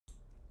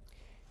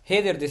Hey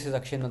there, this is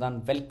Akshay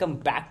Nadan. Welcome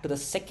back to the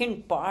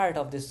second part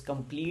of this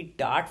complete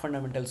Dart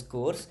fundamentals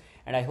course,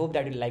 and I hope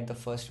that you like the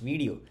first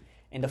video.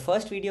 In the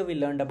first video, we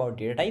learned about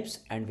data types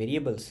and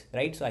variables,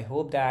 right? So I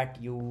hope that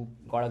you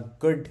got a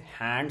good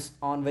hands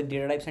on with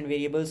data types and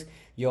variables.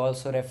 You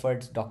also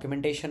referred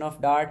documentation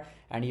of Dart,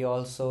 and you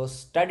also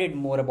studied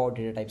more about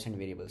data types and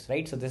variables,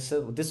 right? So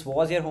this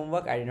was your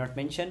homework. I did not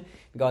mention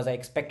because I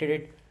expected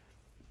it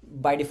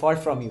by default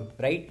from you,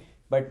 right?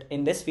 But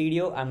in this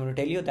video, I'm going to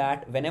tell you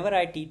that whenever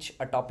I teach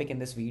a topic in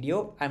this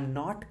video, I'm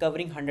not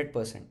covering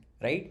 100%,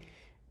 right?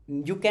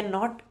 You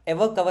cannot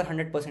ever cover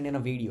 100% in a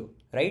video,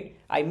 right?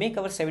 I may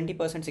cover 70%,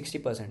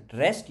 60%.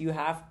 Rest you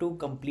have to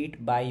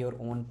complete by your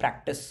own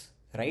practice,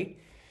 right?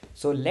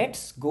 So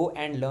let's go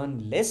and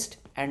learn list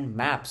and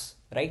maps,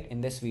 right?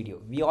 In this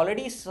video, we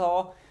already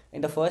saw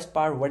in the first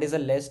part what is a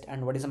list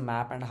and what is a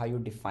map and how you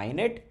define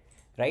it,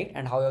 right?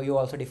 And how you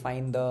also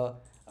define the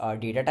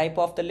data type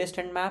of the list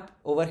and map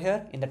over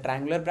here in the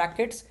triangular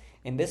brackets.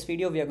 In this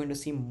video, we are going to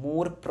see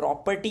more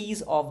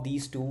properties of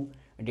these two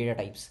data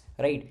types,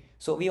 right?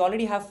 So we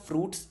already have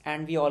fruits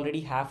and we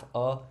already have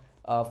a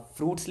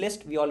fruits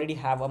list. We already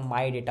have a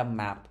my data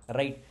map,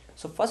 right?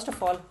 So first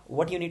of all,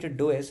 what you need to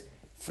do is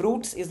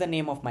fruits is the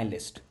name of my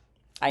list.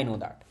 I know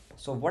that.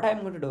 So what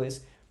I'm going to do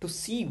is to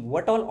see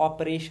what all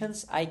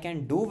operations I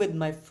can do with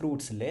my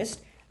fruits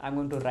list. I'm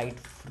going to write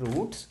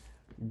fruits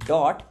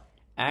dot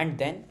and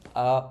then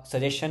a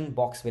suggestion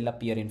box will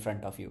appear in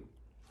front of you.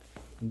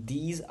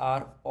 These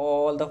are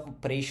all the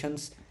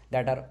operations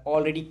that are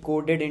already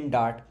coded in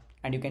Dart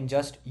and you can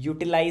just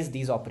utilize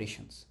these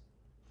operations,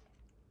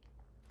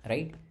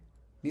 right?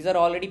 These are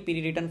already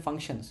pre-written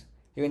functions.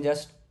 You can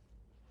just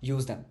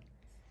use them.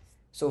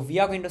 So we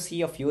are going to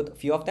see a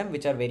few of them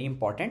which are very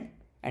important,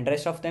 and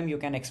rest of them you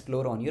can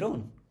explore on your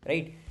own,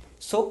 right?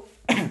 So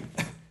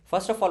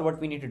first of all, what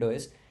we need to do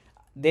is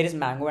there is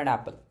mango and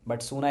apple,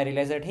 but soon I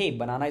realized that hey,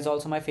 banana is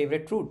also my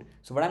favorite fruit.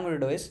 So what I'm going to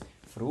do is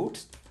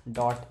fruits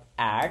dot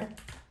add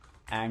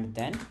and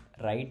then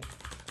write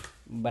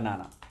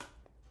banana,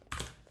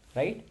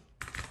 right?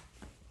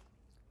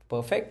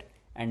 Perfect.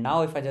 And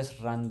now if I just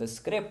run the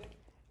script,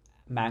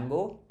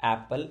 mango,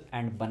 apple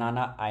and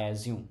banana, I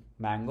assume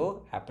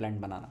mango, apple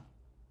and banana,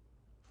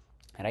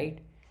 right?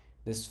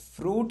 This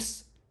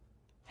fruits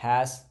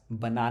has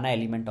banana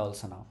element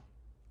also now,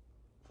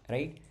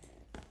 right?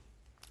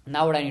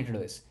 Now what I need to do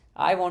is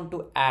I want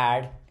to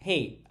add,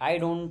 hey, I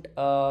don't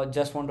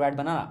just want to add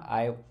banana,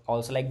 I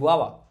also like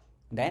guava,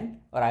 then,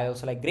 or I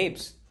also like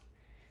grapes.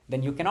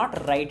 Then you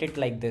cannot write it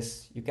like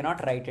this. You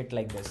cannot write it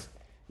like this.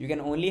 You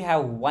can only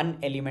have one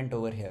element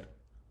over here,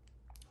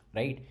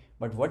 right?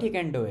 But what you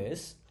can do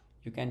is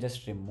you can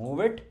just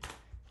remove it.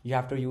 You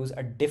have to use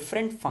a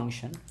different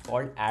function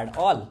called add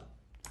all,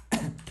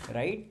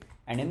 right?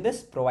 And in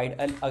this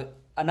provide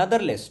another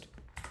list,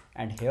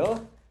 and here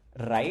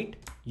write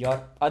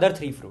your other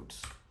three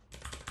fruits,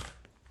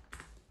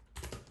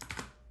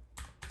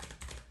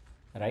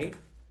 right?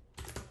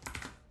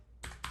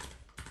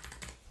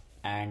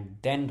 And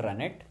then run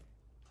it.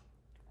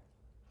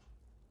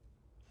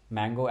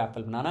 Mango,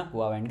 apple, banana,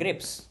 guava and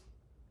grapes.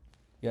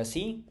 You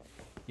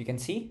can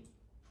see,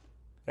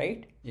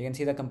 right? You can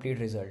see the complete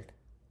result,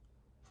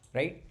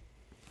 right?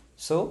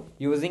 So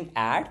using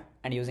add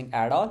and using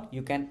add all,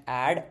 you can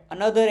add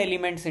another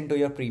elements into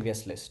your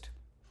previous list,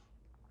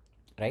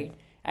 right?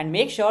 And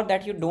make sure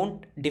that you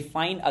don't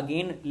define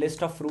again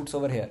list of fruits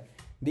over here.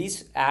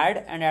 These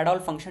add and add all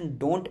function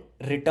don't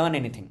return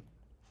anything.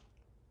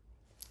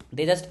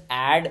 They just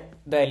add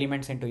the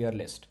elements into your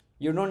list.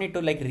 You don't need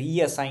to like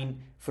reassign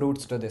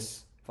fruits to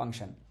this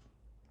function.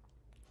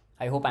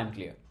 I hope I'm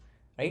clear,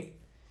 right?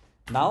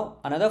 Now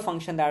another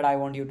function that I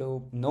want you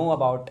to know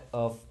about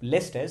of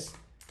list is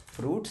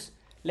fruits.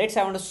 Let's say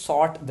I want to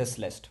sort this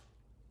list.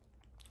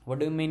 What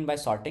do you mean by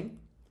sorting?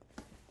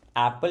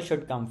 Apple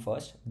should come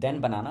first, then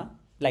banana,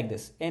 like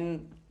this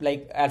in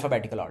like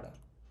alphabetical order,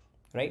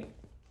 right?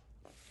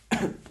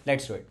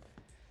 Let's do it.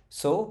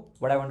 So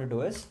what I want to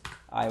do is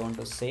I want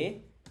to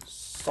say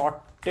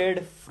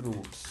sorted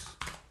fruits,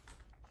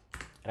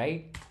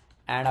 right?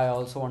 And I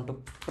also want to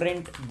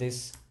print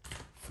this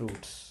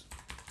fruits,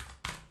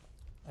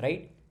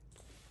 right?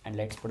 And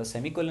let's put a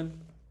semicolon.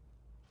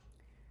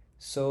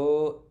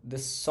 So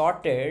this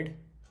sorted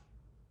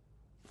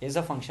is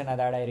a function that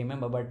I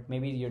remember, but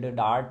maybe you did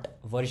Dart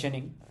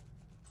versioning.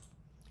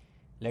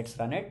 Let's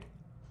run it.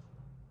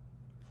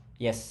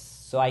 Yes,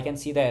 so I can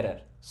see the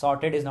error.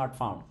 Sorted is not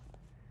found.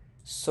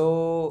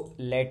 So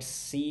let's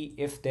see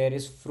if there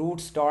is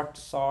fruits dot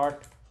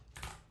sort.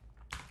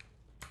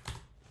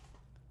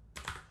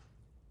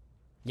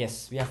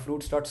 Yes, we have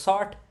fruits dot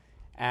sort,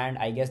 and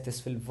I guess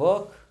this will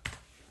work.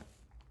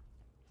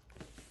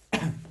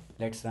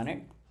 Let's run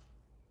it.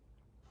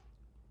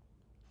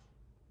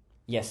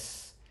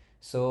 Yes.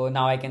 So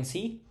now I can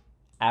see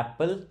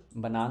apple,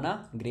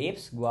 banana,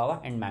 grapes,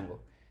 guava and mango.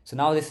 So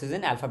now this is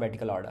in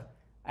alphabetical order,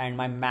 and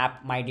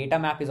my data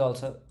map is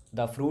also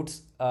the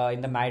fruits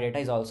in the my data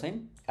is also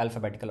in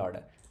alphabetical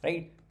order,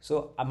 right?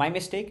 So my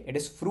mistake, it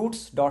is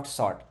fruits dot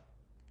sort.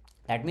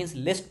 That means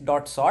list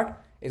dot sort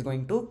is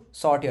going to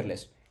sort your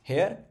list.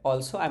 Here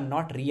also I'm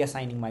not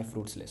reassigning my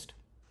fruits list.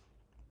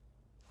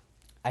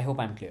 I hope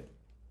I'm clear.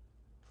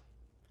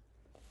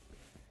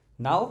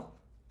 Now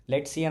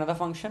let's see another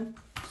function.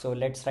 So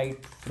let's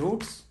write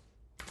fruits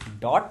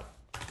dot,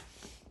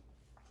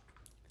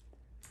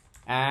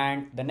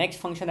 and the next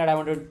function that I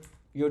wanted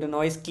you to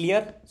know is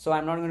clear. So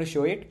I'm not going to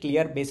show it.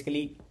 Clear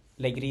basically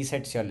like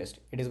resets your list.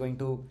 It is going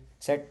to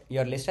set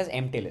your list as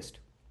empty list,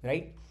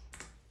 right?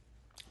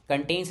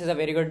 Contains is a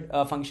very good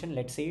function.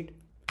 Let's see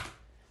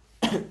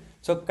it.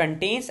 So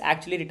contains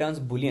actually returns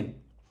boolean,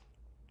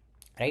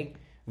 right?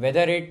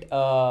 Whether it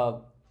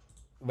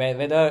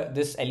whether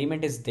this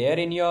element is there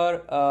in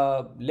your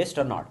list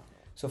or not.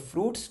 So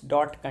fruits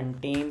dot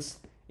contains,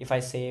 if I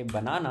say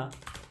banana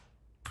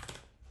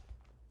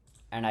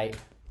and I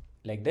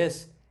like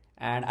this,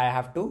 and I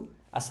have to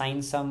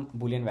assign some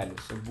boolean value.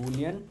 So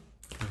boolean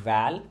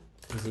val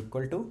is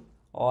equal to,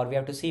 or we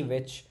have to see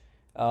which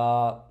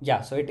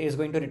yeah, so it is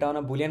going to return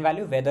a boolean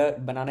value whether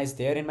banana is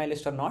there in my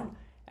list or not.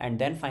 And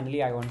then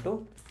finally I want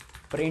to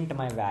print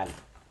my val.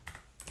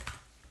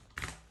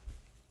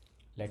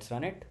 Let's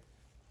run it.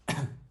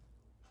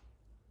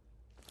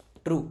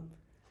 True,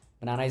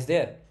 banana is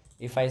there.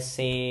 If I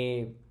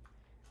say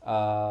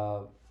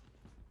I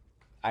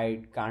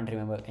can't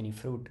remember any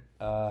fruit,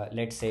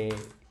 let's say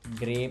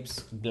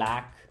grapes,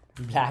 black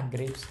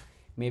grapes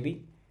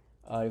maybe,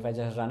 if I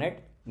just run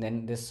it,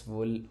 then this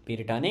will be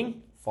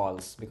returning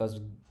false, because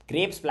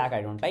grapes black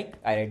I don't like.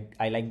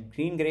 I like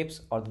green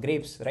grapes or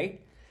grapes,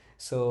 right?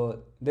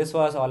 So this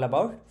was all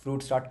about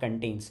fruits dot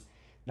contains.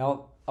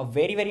 Now a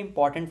very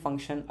important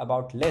function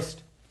about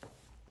list,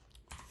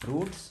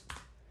 fruits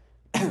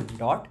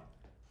dot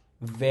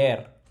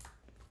where.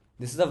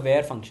 This is a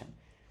where function.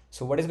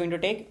 So what is going to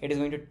take? It is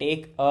going to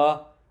take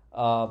a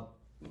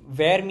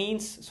where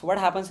means, so what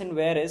happens in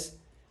where is,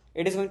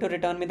 it is going to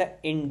return me the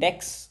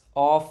index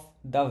of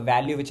the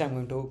value which I'm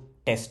going to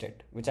test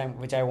it, which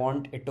I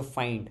want it to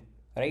find,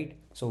 right?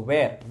 So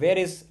where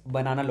is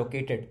banana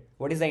located?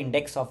 What is the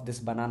index of this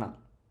banana,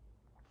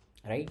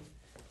 right?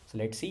 So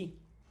let's see.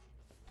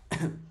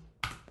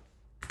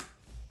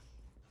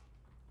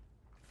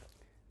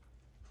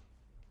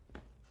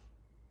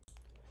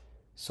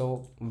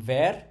 So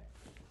where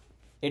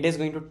it is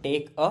going to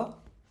take a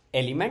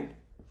element.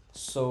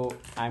 So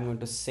I'm going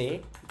to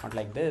say not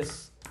like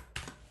this,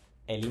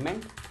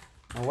 element.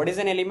 Now what is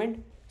an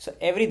element? So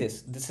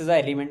this is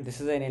an element,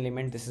 this is an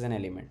element, this is an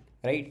element,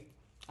 right?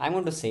 I'm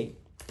going to say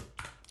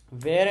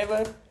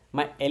wherever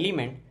my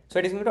element, so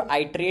it is going to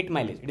iterate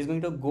my list. It is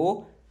going to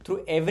go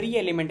through every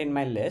element in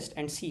my list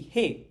and see,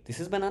 hey, this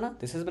is banana,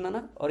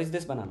 or is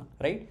this banana,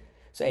 right?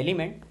 So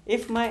element,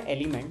 if my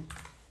element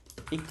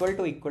equal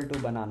to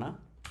banana,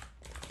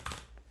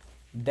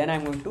 then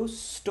I'm going to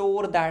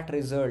store that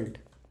result.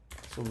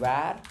 So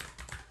var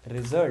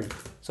result.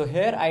 So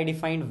here I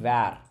defined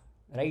var,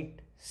 right?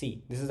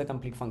 See, this is the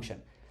complete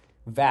function.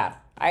 Var,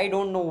 I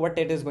don't know what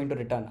it is going to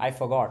return. I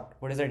forgot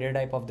what is the data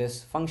type of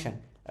this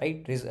function,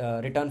 right?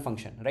 Return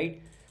function,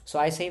 right? So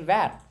I say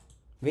var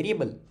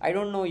variable. I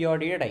don't know your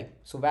data type.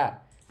 So var,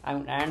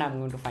 and I'm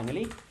going to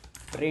finally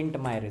print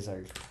my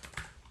result.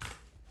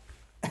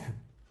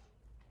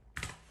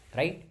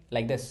 Right?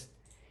 Like this.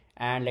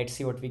 And let's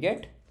see what we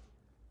get.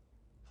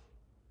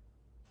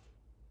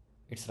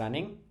 It's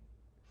running.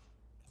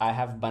 I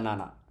have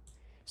banana.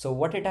 So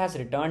what it has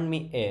returned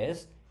me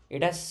is,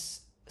 it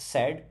has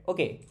said,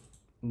 okay,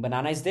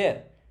 banana is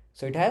there.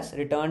 So it has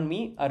returned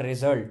me a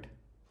result.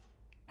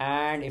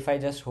 And if I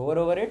just hover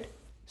over it,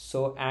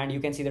 so, and you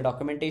can see the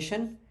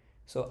documentation.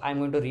 So I'm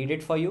going to read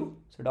it for you.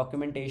 So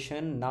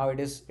documentation, now it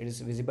is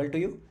visible to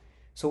you.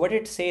 So what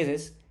it says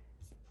is,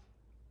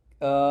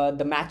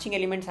 the matching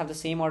elements have the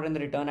same order in the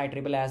return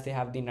iterable as they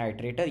have the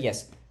iterator.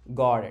 Yes,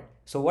 got it.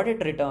 So what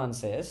it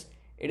returns is,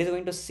 it is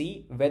going to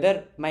see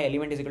whether my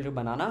element is equal to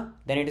banana,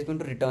 then it is going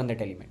to return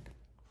that element,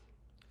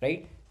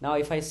 right? Now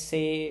if I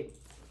say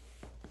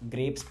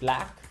grapes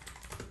black,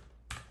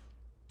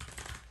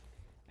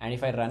 and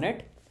if I run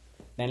it,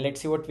 then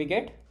let's see what we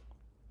get.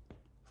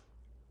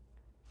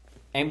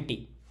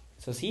 Empty.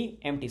 So see,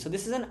 empty. So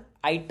this is an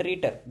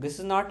iterator. This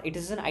is not, it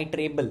is an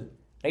iterable,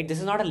 right? This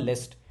is not a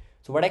list.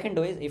 So what I can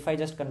do is, if I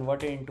just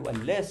convert it into a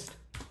list,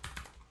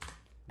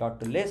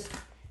 dot to list,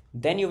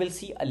 then you will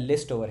see a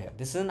list over here.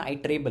 This is an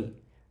iterable.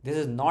 This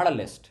is not a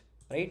list,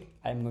 right?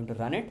 I'm going to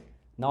run it.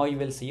 Now you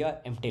will see a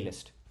empty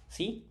list.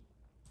 See,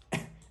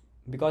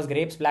 because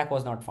grapes black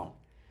was not found.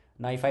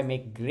 Now if I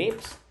make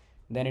grapes,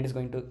 then it is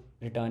going to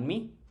return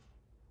me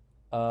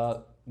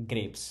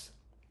grapes.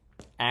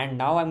 And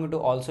now I'm going to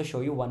also show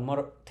you one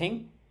more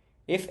thing.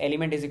 If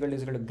element is equal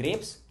to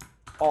grapes,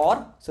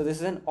 or, so this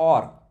is an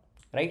or,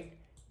 right?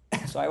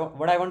 So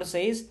what I want to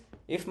say is,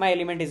 if my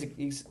element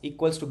is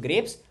equals to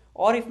grapes,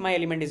 or if my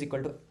element is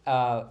equal to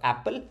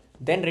apple,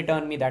 then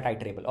return me that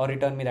iterable, or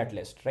return me that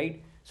list,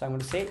 right? So I'm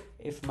going to say,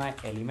 if my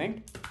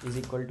element is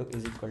equal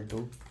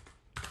to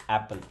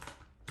apple,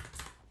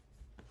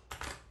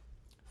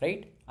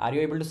 right? Are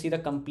you able to see the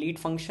complete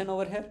function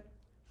over here,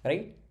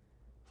 right?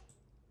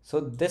 So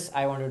this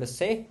I wanted to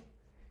say.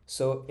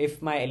 So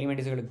if my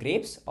element is equal to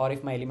grapes or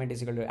if my element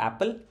is equal to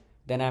apple,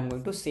 then I'm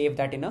going to save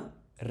that in a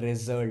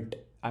result.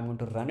 I'm going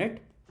to run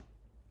it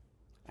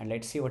and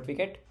let's see what we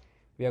get.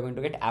 We are going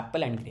to get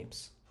apple and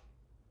grapes.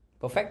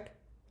 Perfect.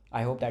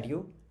 I hope that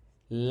you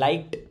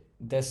liked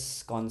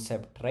this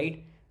concept,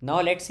 right?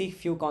 Now let's see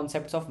few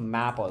concepts of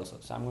map also.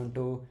 So I'm going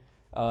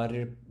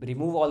to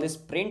remove all these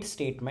print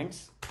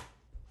statements,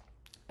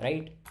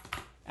 right?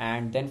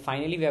 And then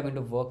finally we are going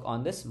to work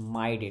on this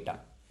my data,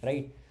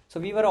 right? So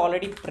we are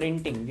already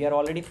printing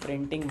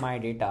my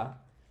data.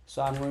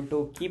 So I'm going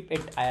to keep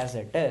it as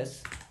it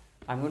is.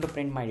 I'm going to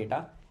print my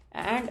data,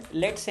 and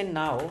let's say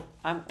now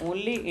I'm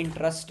only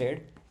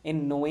interested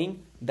in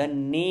knowing the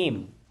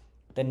name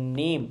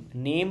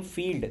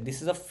field.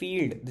 This is a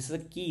field, this is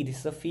a key,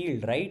 this is a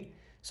field, right?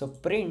 So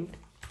print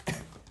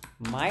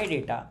my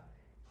data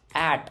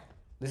at,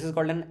 this is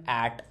called an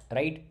at,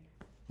 right?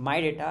 My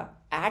data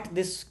at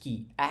this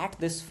key, at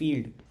this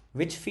field.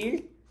 Which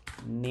field?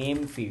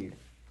 Name field.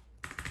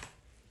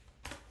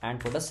 And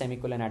put a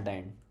semicolon at the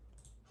end,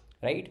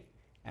 right?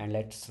 And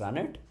let's run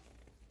it.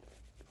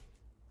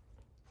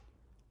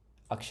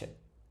 Akshay,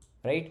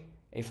 right?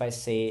 If I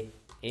say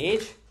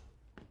age,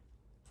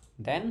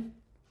 then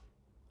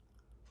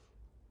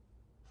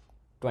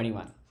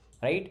 21,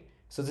 right?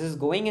 So this is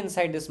going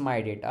inside this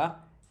my data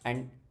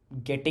and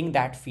getting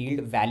that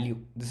field value.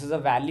 This is a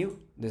value,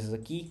 this is a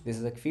key, this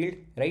is a field,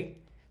 right?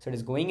 So it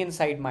is going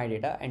inside my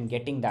data and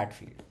getting that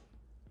field.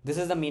 This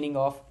is the meaning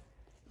of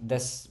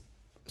this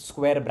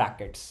square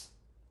brackets,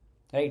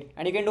 right?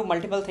 And you can do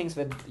multiple things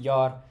with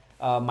your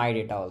my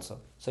data also.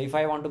 So if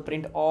I want to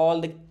print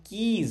all the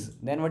keys,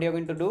 then what you're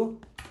going to do?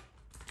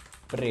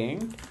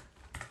 Print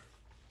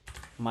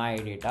my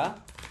data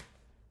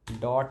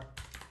dot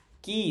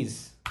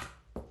keys,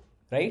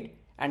 right?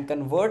 And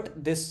convert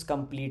this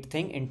complete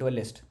thing into a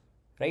list,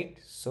 right?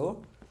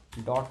 So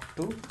dot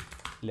to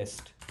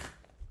list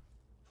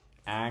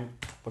and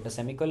put a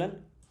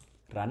semicolon,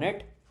 run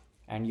it,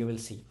 and you will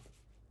see.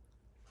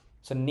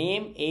 So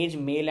name, age,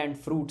 male, and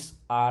fruits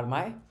are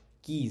my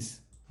keys.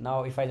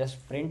 Now if I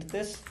just print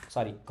this,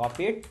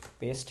 copy it,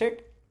 paste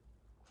it,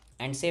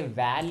 and say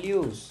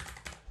values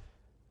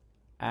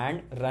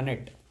and run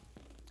it,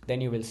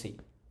 then you will see.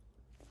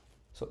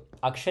 So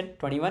Akshay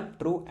 21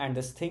 true, and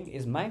this thing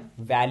is my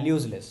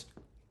values list.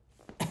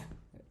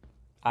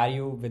 Are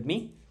you with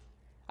me?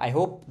 I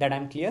hope that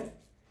I'm clear,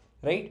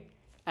 right?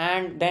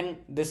 And then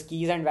this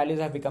keys and values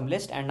have become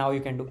list, and now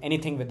you can do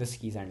anything with this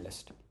keys and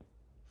list,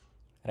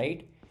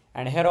 right?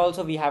 And here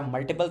also we have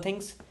multiple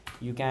things.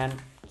 You can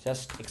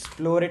just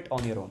explore it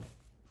on your own.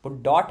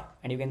 Put dot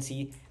and you can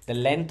see the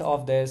length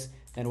of this,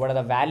 then what are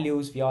the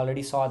values, we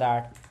already saw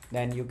that.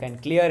 Then you can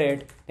clear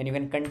it, then you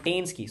can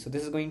contains key. So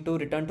this is going to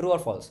return true or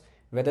false,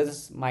 whether this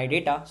is my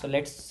data. So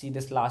let's see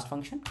this last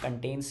function,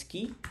 contains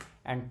key,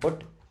 and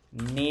put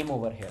name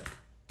over here,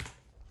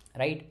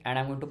 right? And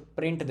I'm going to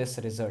print this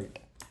result,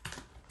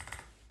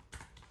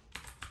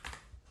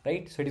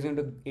 right? So it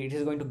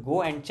is going to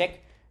go and check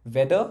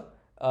whether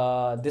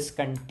this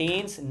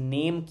contains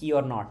name key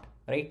or not,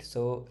 right?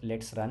 So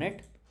let's run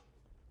it.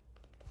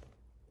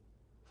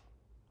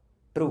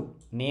 True,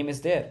 name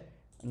is there.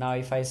 Now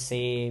if I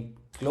say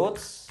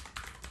clothes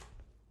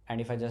and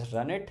if I just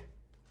run it,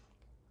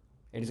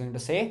 it is going to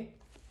say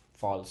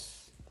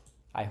false.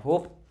 I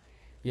hope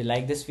you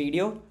like this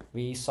video.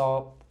 We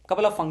saw a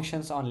couple of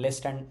functions on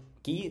list and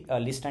key,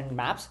 list and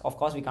maps. Of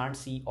course we can't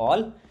see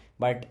all,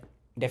 but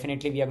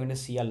definitely we are going to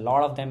see a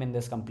lot of them in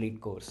this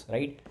complete course,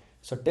 right?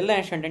 So till the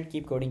next content,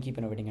 keep coding, keep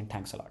innovating, and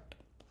thanks a lot.